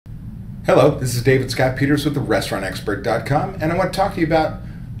Hello, this is David Scott Peters with therestaurantexpert.com, and I want to talk to you about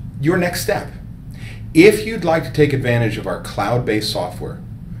your next step. If you'd like to take advantage of our cloud-based software,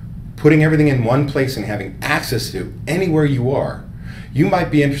 putting everything in one place and having access to anywhere you are, you might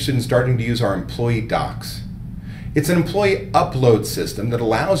be interested in starting to use our employee docs. It's an employee upload system that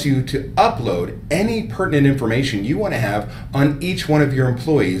allows you to upload any pertinent information you want to have on each one of your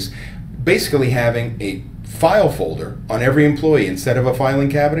employees, basically having a file folder on every employee. Instead of a filing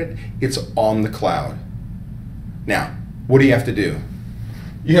cabinet, it's on the cloud. Now, what do you have to do?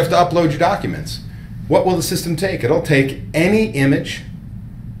 You have to upload your documents. What will the system take? It'll take any image,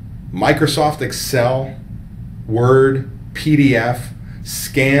 Microsoft Excel, Word, PDF,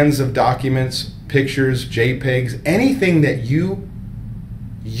 scans of documents, pictures, JPEGs, anything that you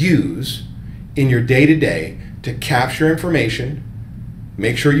use in your day-to-day to capture information,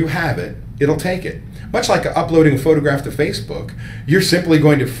 make sure you have it, it'll take it. Much like uploading a photograph to Facebook, you're simply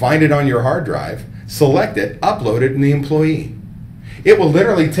going to find it on your hard drive, select it, upload it in the employee. It will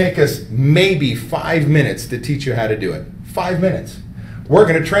literally take us maybe 5 minutes to teach you how to do it. 5 minutes. We're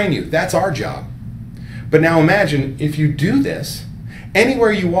going to train you. That's our job. But now imagine if you do this,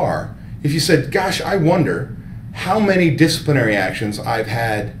 anywhere you are, if you said, gosh, I wonder how many disciplinary actions I've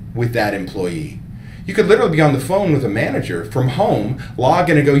had with that employee. You could literally be on the phone with a manager from home,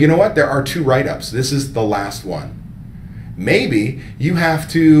 log in and go, you know what, there are 2 write-ups. This is the last one. Maybe you have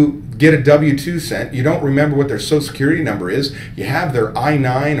to get a W-2 sent. You don't remember what their social security number is. You have their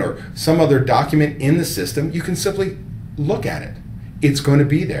I-9 or some other document in the system. You can simply look at it. It's going to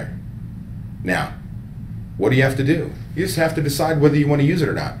be there. Now, what do you have to do? You just have to decide whether you want to use it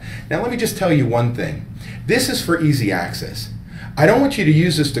or not. Now, let me just tell you one thing. This is for easy access. I don't want you to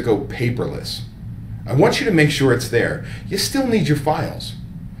use this to go paperless. I want you to make sure it's there. You still need your files.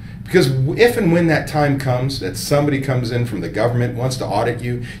 Because if and when that time comes that somebody comes in from the government, wants to audit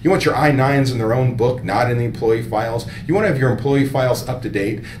you, you want your I-9s in their own book, not in the employee files. You want to have your employee files up to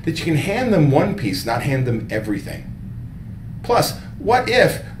date, that you can hand them one piece, not hand them everything. Plus, what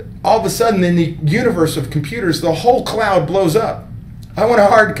if all of a sudden in the universe of computers, the whole cloud blows up? I want a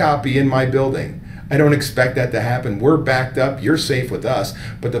hard copy in my building. I don't expect that to happen. We're backed up. You're safe with us.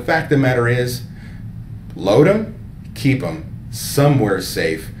 But the fact of the matter is, load them, keep them somewhere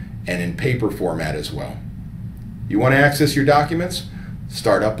safe, and in paper format as well. You want to access your documents?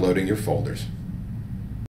 Start uploading your folders.